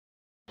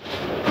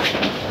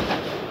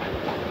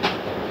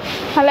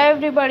Hello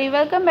everybody,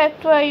 welcome back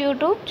to our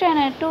YouTube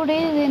channel.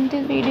 Today in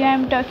this video I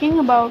am talking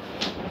about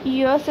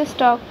Eose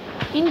stock.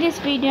 In this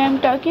video I am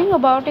talking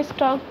about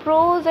stock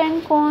pros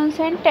and cons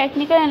and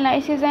technical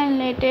analysis and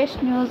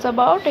latest news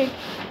about it.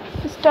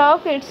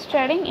 Stock it's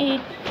trading at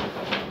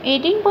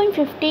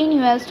 18.15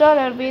 US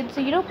dollar with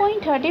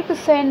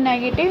 0.30%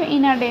 negative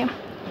in a day.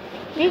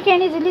 We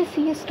can easily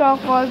see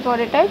stock was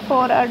volatile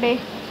for a day.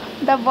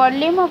 The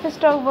volume of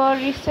stock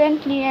was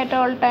recently at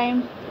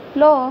all-time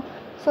low,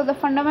 so the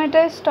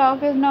fundamental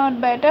stock is not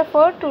better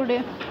for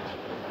today.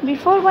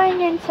 Before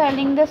buying and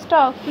selling the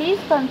stock, please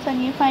consult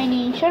your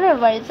financial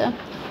advisor.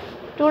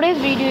 Today's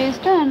video is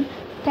done.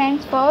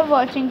 Thanks for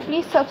watching.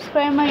 Please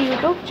subscribe my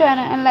YouTube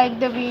channel and like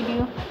the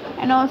video,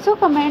 and also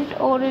comment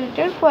all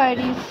related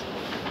queries.